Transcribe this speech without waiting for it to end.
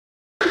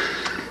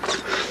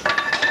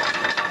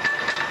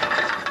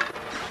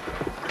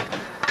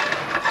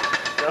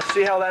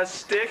See how that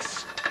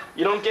sticks?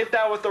 You don't get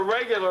that with the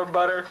regular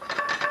butter.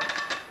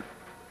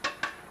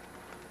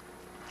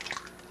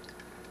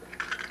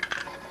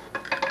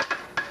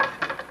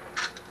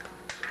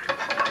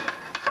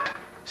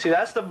 See,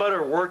 that's the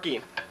butter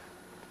working.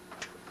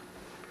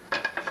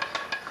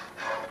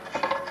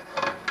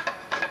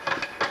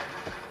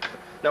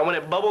 Now when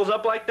it bubbles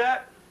up like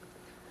that,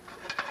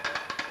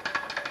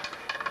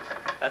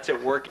 that's it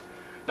working.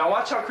 Now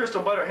watch how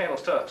Kristal Budder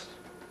handles toast.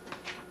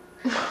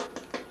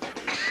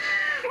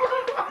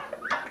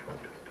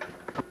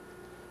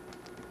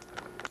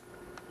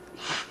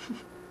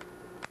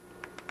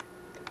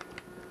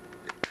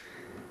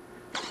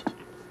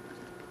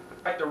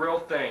 Like the real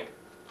thing.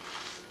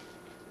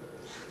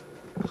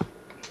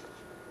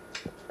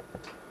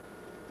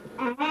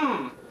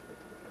 Mm-hmm.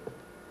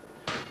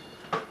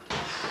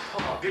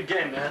 Oh, good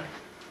game, man.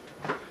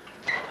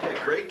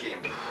 Yeah, great game.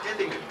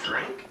 Getting a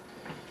drink?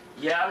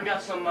 Yeah, we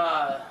got some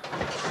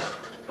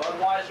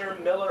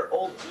Budweiser, Miller,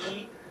 Old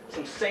E,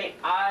 some St.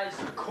 Ives,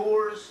 some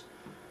Coors,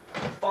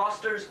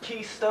 Foster's,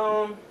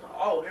 Keystone.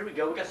 Oh, here we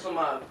go. We got some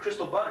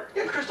Kristal Budder.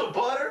 Yeah, Kristal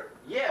Budder?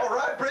 Yeah. All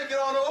right, break it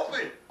on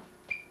open.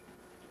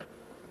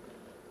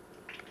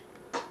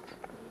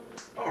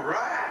 All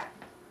right.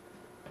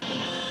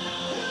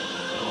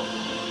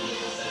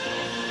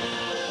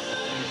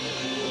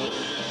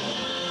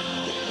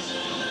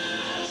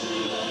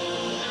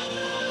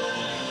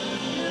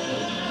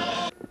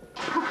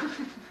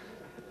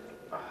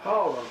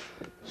 Hold on.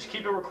 Just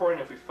keep it recording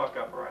if we fuck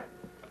up, alright?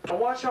 Now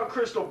watch how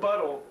Kristal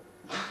Budder.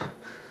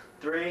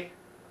 3,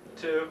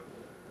 2.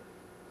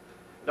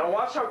 Now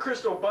watch how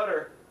Kristal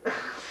Budder.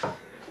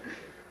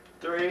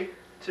 3,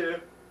 2.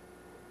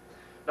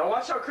 Now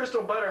watch how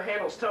Kristal Budder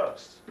handles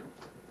toast.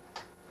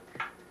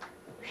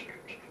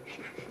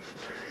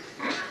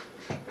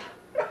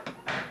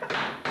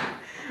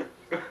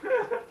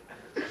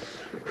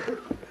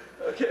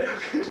 Okay.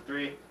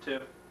 3, 2.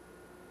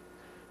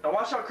 Now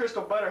watch how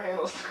Kristal Budder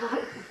handles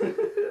toast.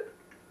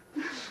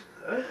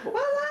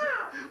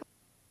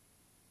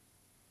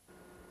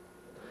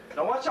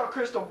 Now watch how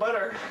Kristal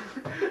Budder.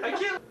 I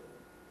can't.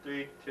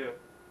 3, 2.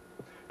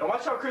 Now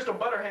watch how Kristal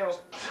Budder handles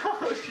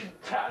toast, you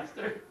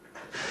bastard.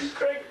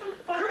 Craig's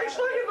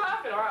fucking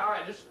laughing.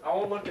 Alright, just, I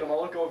won't look at him,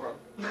 I'll look over him.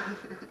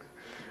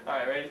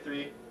 Alright, ready?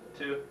 3,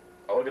 2.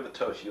 I'll look at the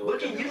toast, you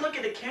look at You look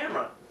at the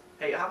camera.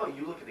 Hey, how about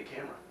you look at the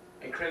camera?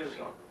 And Craig was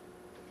going.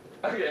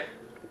 Okay.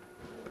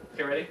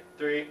 Okay, ready?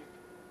 3.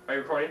 Are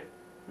you recording?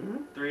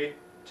 Mm-hmm. 3,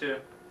 2.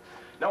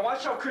 Now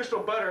watch how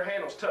Kristal Budder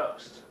handles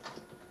toast.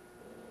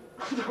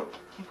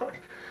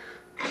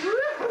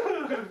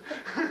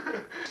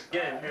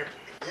 Game here.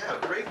 Yeah,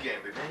 great game,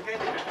 baby. You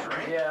can't take a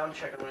drink. Yeah, I'm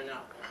checking right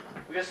now.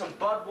 We got some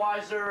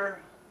Budweiser,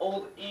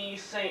 Old E,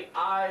 St.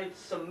 Ives,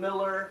 some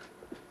Miller.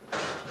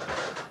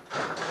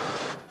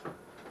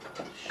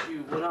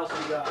 Shoot, what else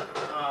we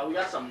got? We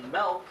got some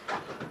milk.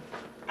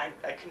 I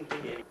couldn't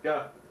think of any.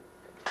 Go.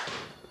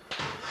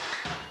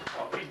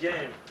 Oh, good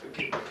game.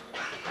 Okay.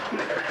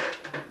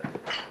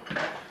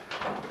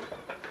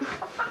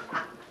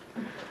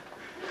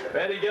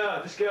 Ready, go.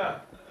 Let's go.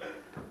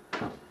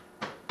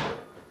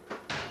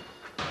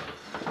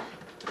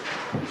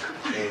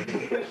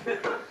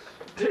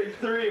 Take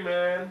 3,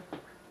 man.